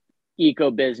the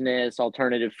eco business,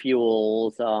 alternative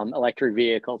fuels, electric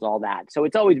vehicles, all that. So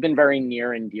it's always been very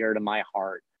near and dear to my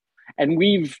heart. And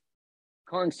we've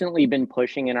constantly been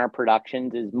pushing in our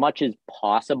productions as much as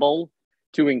possible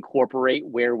to incorporate,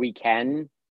 where we can,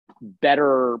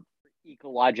 better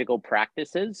ecological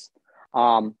practices.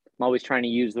 I'm always trying to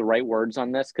use the right words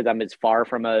on this because I'm as far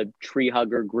from a tree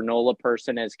hugger granola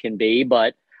person as can be.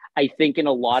 But I think in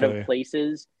a lot of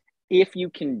places, if you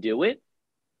can do it,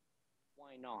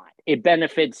 why not? It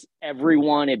benefits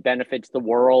everyone. It benefits the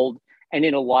world. And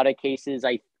in a lot of cases,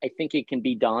 I think it can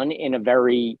be done in a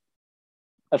very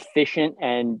efficient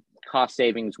and cost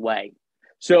savings way.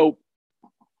 So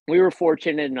we were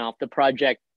fortunate enough, the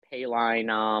project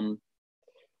Payline,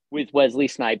 with Wesley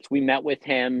Snipes, we met with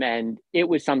him, and it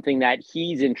was something that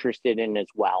he's interested in as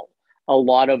well. A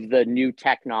lot of the new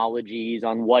technologies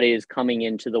on what is coming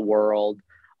into the world,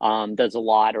 does a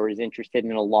lot, or is interested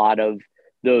in a lot of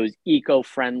those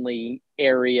eco-friendly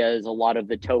areas, a lot of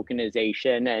the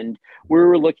tokenization. And we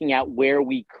were looking at where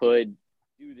we could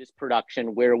do this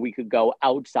production, where we could go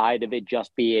outside of it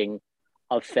just being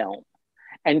a film.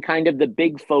 And kind of the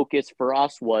big focus for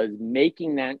us was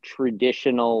making that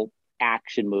traditional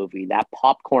action movie, that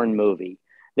popcorn movie,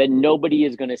 that nobody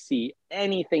is going to see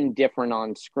anything different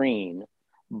on screen,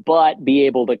 but be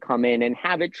able to come in and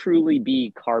have it truly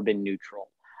be carbon neutral.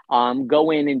 Go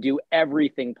in and do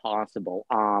everything possible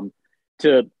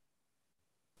to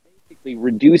basically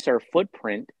reduce our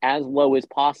footprint as low as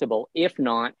possible, if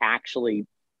not actually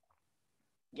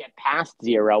get past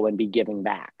zero and be giving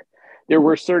back. There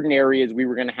were certain areas we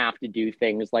were going to have to do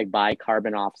things like buy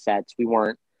carbon offsets. We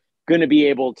weren't going to be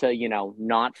able to,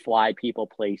 not fly people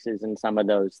places and some of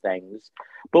those things.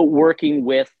 But working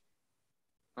with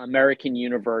American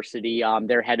University,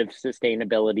 their head of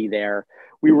sustainability there,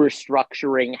 we were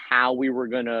structuring how we were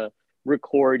going to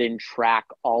record and track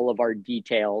all of our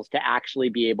details to actually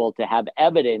be able to have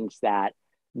evidence that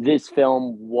this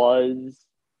film was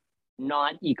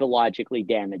not ecologically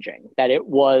damaging, that it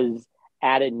was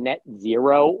at a net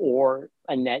zero or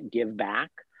a net give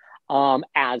back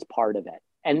as part of it.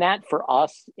 And that for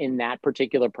us in that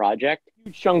particular project,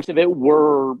 huge chunks of it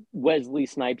were Wesley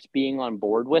Snipes being on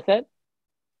board with it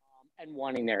and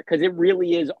wanting there, because it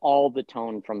really is all the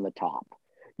tone from the top.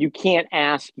 You can't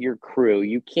ask your crew,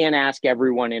 you can't ask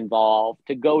everyone involved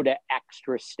to go to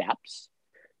extra steps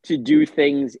to do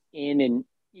things in an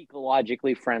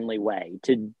ecologically friendly way,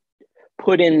 to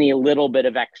put in the little bit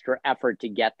of extra effort to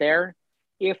get there,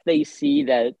 if they see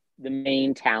that the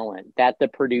main talent, that the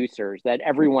producers, that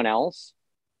everyone else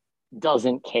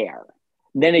doesn't care.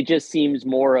 Then it just seems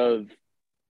more of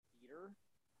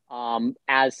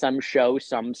as some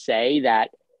say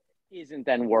that isn't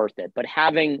then worth it. But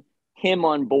having him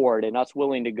on board and us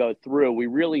willing to go through, we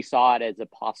really saw it as a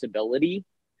possibility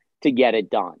to get it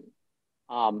done.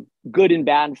 Good and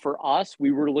bad for us.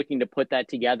 We were looking to put that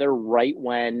together right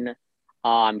when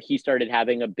he started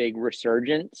having a big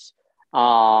resurgence.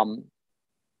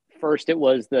 First, it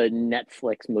was the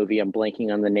Netflix movie. I'm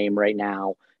blanking on the name right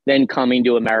now. Then Coming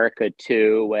to America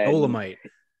 2. And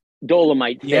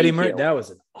Dolomite. The Eddie Murphy. That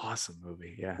was an awesome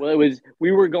movie. Yeah. Well,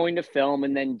 we were going to film,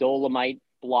 and then Dolomite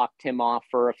blocked him off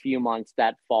for a few months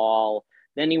that fall.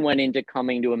 Then he went into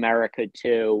Coming to America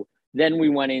 2. Then we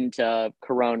went into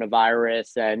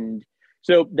coronavirus. And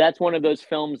so that's one of those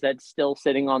films that's still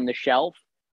sitting on the shelf,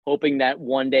 hoping that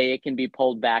one day it can be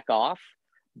pulled back off.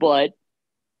 But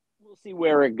we'll see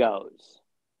where it goes.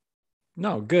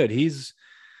 No, good. He's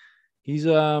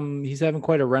having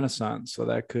quite a renaissance, so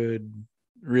that could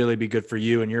really be good for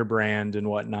you and your brand and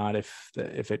whatnot if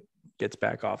it gets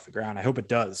back off the ground. I hope it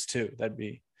does too. That'd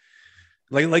be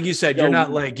like you said, you're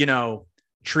not like,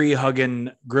 tree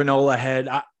hugging granola head.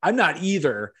 I'm not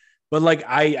either, but like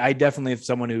I definitely have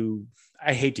someone who,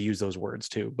 I hate to use those words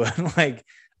too, but like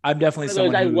I'm definitely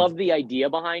someone I love the idea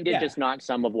behind it, just not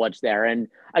some of what's there. And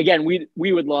again,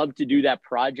 we would love to do that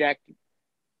project.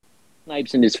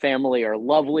 Snipes and his family are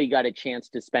lovely. Got a chance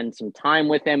to spend some time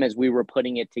with him as we were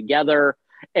putting it together.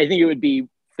 I think it would be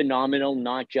phenomenal,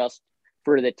 not just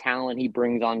for the talent he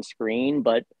brings on screen,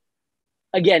 but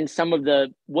again, some of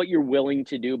what you're willing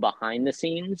to do behind the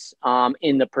scenes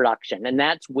in the production. And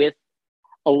that's with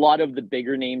a lot of the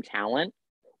bigger name talent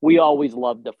we always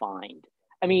love to find.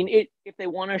 I mean, if they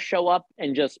want to show up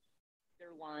and just their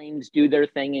lines, do their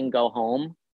thing and go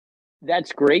home,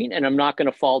 that's great. And I'm not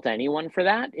going to fault anyone for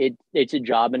that. It's a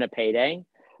job and a payday.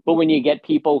 But when you get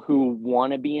people who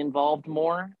want to be involved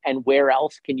more, and where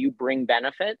else can you bring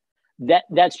benefit,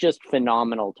 that's just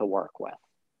phenomenal to work with.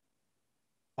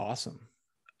 Awesome.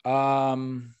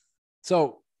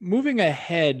 So moving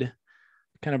ahead,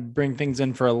 kind of bring things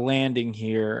in for a landing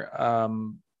here.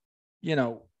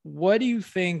 What do you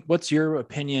think? What's your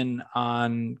opinion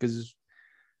on? Because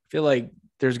I feel like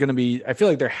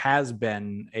there has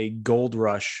been a gold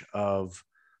rush of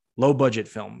low budget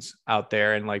films out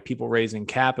there, and like people raising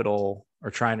capital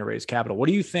or trying to raise capital. What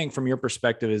do you think from your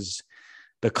perspective is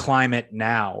the climate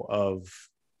now of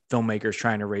filmmakers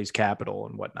trying to raise capital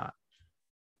and whatnot?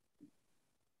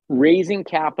 Raising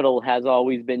capital has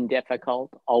always been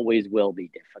difficult, always will be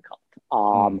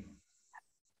difficult.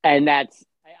 And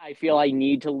I feel I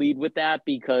need to lead with that,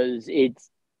 because it's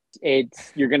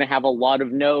you're going to have a lot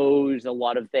of no's, a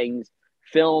lot of things.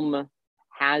 Film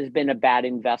has been a bad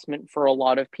investment for a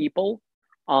lot of people.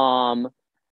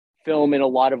 Film in a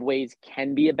lot of ways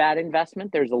can be a bad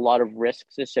investment. There's a lot of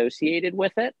risks associated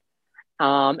with it.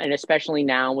 And especially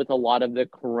now with a lot of the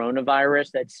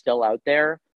coronavirus that's still out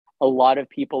there, a lot of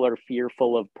people are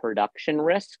fearful of production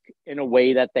risk in a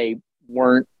way that they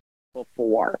weren't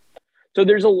before. So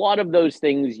there's a lot of those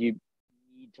things you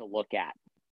need to look at.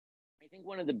 I think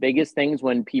one of the biggest things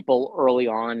when people early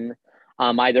on,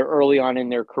 either early on in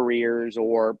their careers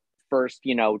or first,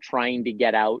 trying to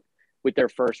get out with their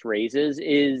first raises,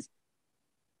 is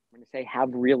I'm going to say have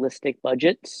realistic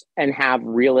budgets and have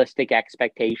realistic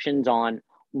expectations on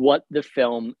what the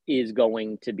film is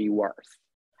going to be worth.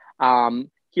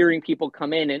 Hearing people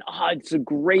come in and,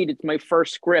 it's my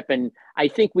first script, and I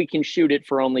think we can shoot it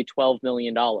for only $12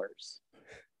 million.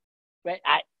 But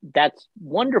that's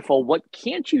wonderful. What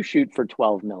can't you shoot for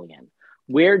 12 million?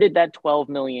 Where did that 12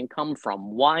 million come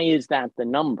from? Why is that the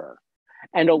number?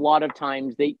 And a lot of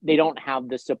times they don't have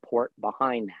the support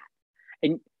behind that.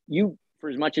 And for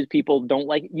as much as people don't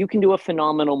like it, you can do a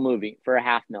phenomenal movie for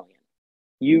 $500,000.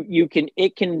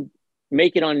 It can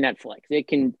make it on Netflix. It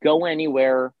can go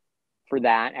anywhere for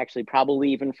that. Actually,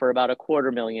 probably even for about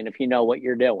 $250,000 if you know what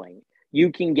you're doing.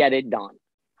 You can get it done.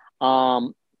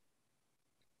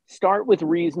 Start with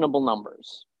reasonable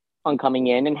numbers. on coming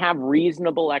in and have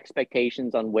reasonable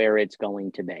expectations on where it's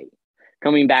going to be.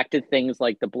 Coming back to things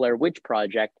like the Blair Witch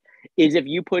Project, is if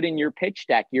you put in your pitch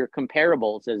deck, your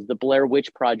comparables as the Blair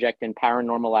Witch Project and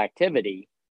Paranormal Activity,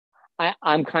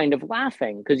 I'm kind of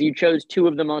laughing because you chose two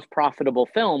of the most profitable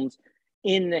films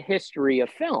in the history of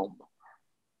film.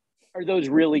 Are those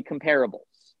really comparables?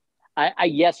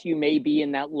 Yes, you may be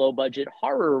in that low budget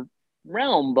horror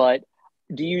realm, but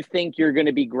do you think you're going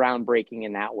to be groundbreaking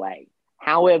in that way?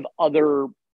 How have other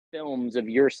films of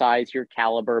your size, your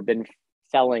caliber been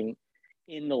selling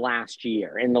in the last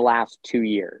year, in the last 2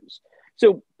 years?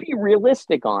 So be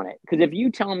realistic on it. Because if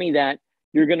you tell me that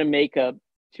you're going to make a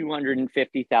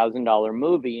 $250,000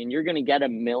 movie and you're going to get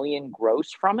 $1 million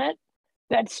gross from it,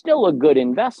 that's still a good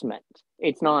investment.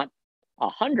 It's not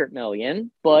 100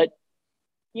 million, but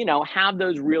have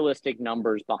those realistic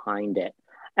numbers behind it.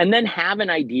 And then have an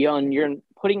idea on your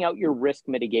putting out your risk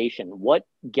mitigation. What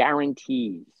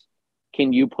guarantees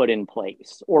can you put in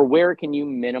place, or where can you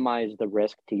minimize the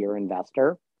risk to your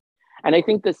investor? And I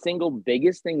think the single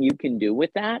biggest thing you can do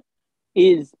with that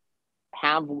is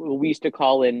have what we used to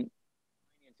call in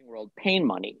financing world pain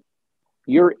money.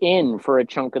 You're in for a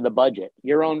chunk of the budget.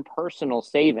 Your own personal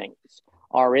savings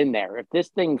are in there. If this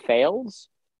thing fails,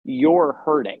 you're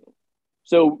hurting.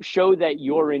 So show that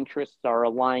your interests are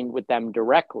aligned with them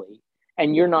directly,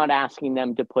 and you're not asking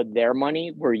them to put their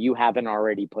money where you haven't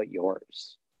already put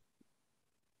yours.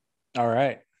 All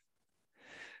right.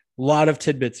 A lot of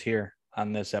tidbits here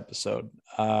on this episode.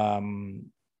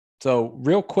 So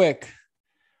real quick,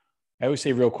 I always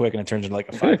say real quick and it turns into like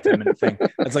a 5-10 minute thing.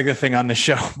 That's like the thing on the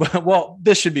show. But well,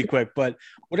 this should be quick, but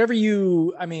whatever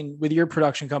with your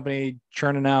production company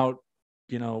churning out,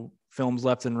 films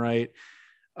left and right.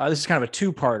 This is kind of a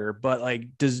two-parter, but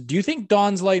like, do you think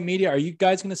Dawn's Light Media, are you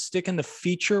guys going to stick in the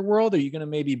feature world? Or are you going to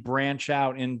maybe branch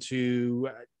out into,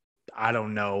 I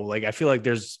don't know. Like, I feel like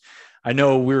I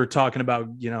know we were talking about,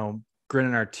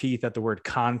 gritting our teeth at the word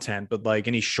content, but like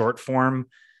any short form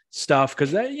stuff.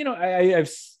 Cause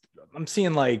I'm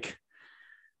seeing like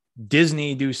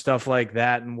Disney do stuff like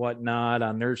that and whatnot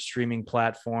on their streaming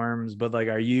platforms. But like,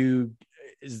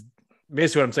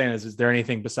 basically what I'm saying is there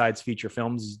anything besides feature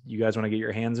films you guys want to get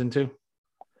your hands into?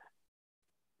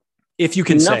 If you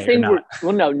can say or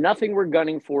not. Nothing we're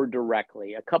gunning for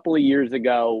directly. A couple of years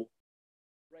ago,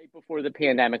 right before the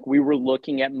pandemic, we were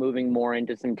looking at moving more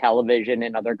into some television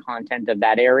and other content of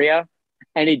that area.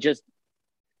 And it just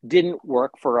didn't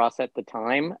work for us at the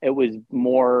time. It was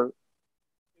more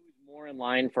in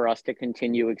line for us to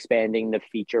continue expanding the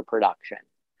feature production.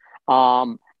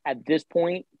 At this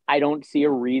point, I don't see a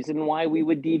reason why we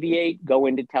would deviate, go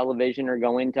into television or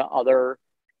go into other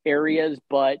areas,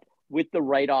 but with the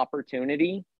right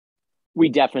opportunity, we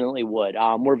definitely would.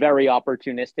 We're very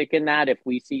opportunistic in that. If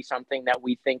we see something that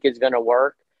we think is going to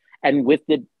work, and with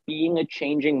it being a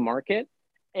changing market,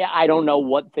 I don't know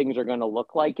what things are going to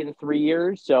look like in 3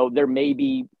 years. So there may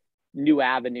be new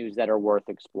avenues that are worth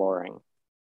exploring.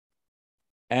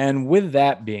 And with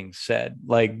that being said,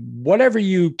 like whatever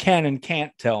you can and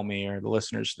can't tell me or the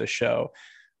listeners to the show,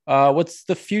 what's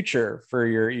the future for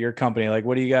your company? Like,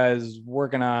 what are you guys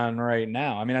working on right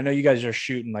now? I mean, I know you guys are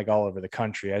shooting like all over the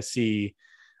country. I see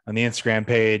on the Instagram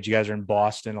page, you guys are in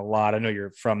Boston a lot. I know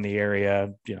you're from the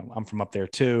area. I'm from up there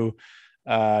too.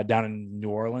 Down in New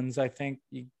Orleans, I think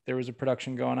there was a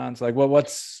production going on. So like,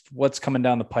 what's coming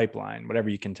down the pipeline? Whatever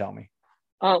you can tell me.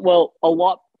 Well, a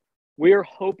lot. We're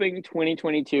hoping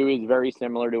 2022 is very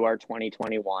similar to our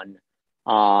 2021.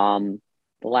 The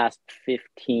last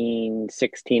 16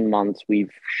 months,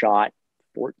 we've shot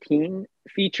 14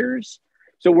 features.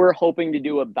 So we're hoping to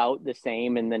do about the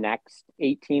same in the next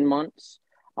 18 months,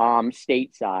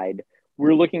 stateside.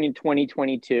 We're looking in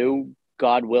 2022,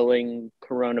 God willing,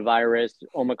 coronavirus,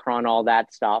 Omicron, all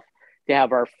that stuff, to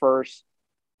have our first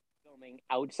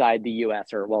outside the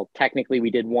US, or well, technically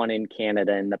we did one in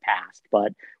Canada in the past,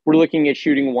 but we're looking at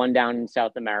shooting one down in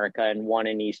South America and one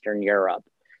in Eastern Europe.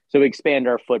 So expand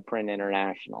our footprint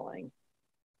internationally.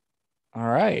 All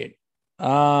right.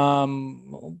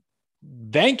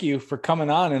 Thank you for coming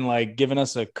on and like giving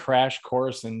us a crash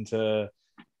course into,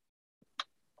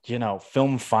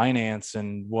 film finance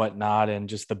and whatnot, and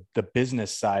just the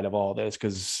business side of all this.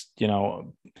 Cause,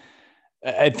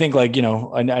 I think like,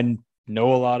 I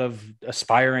know a lot of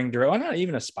aspiring, well, not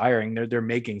even aspiring, they're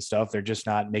making stuff. They're just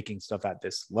not making stuff at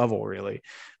this level really.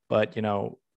 But,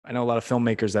 I know a lot of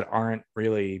filmmakers that aren't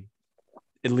really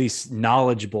at least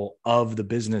knowledgeable of the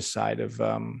business side of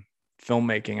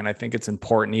filmmaking. And I think it's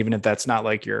important, even if that's not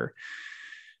like your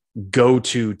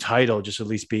go-to title, just at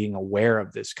least being aware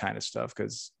of this kind of stuff,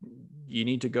 because you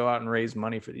need to go out and raise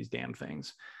money for these damn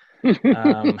things.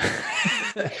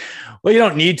 Well, you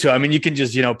don't need to. I mean, you can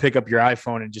just, pick up your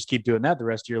iPhone and just keep doing that the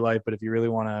rest of your life. But if you really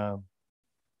want to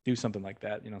do something like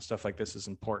that, stuff like this is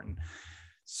important.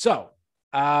 So,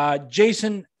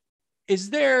 Jason, is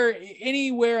there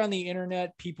anywhere on the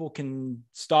internet people can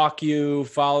stalk you,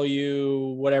 follow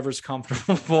you, whatever's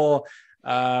comfortable?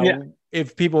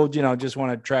 If people, just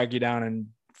want to track you down and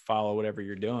follow whatever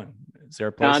you're doing, is there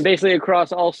a place? I'm basically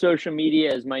across all social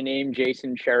media as my name,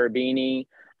 Jason Cherubini.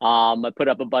 I put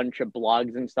up a bunch of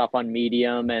blogs and stuff on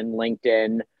Medium and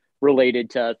LinkedIn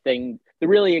related to the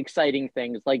really exciting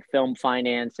things like film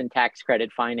finance and tax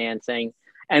credit financing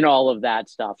and all of that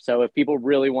stuff. So if people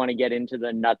really want to get into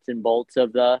the nuts and bolts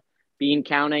of the bean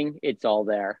counting, it's all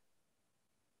there.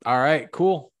 All right,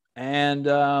 cool. And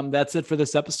that's it for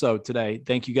this episode today.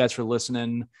 Thank you guys for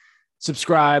listening.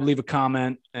 Subscribe, leave a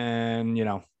comment, and,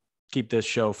 keep this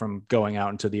show from going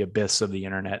out into the abyss of the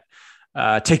internet.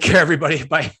 Take care, everybody.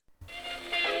 Bye.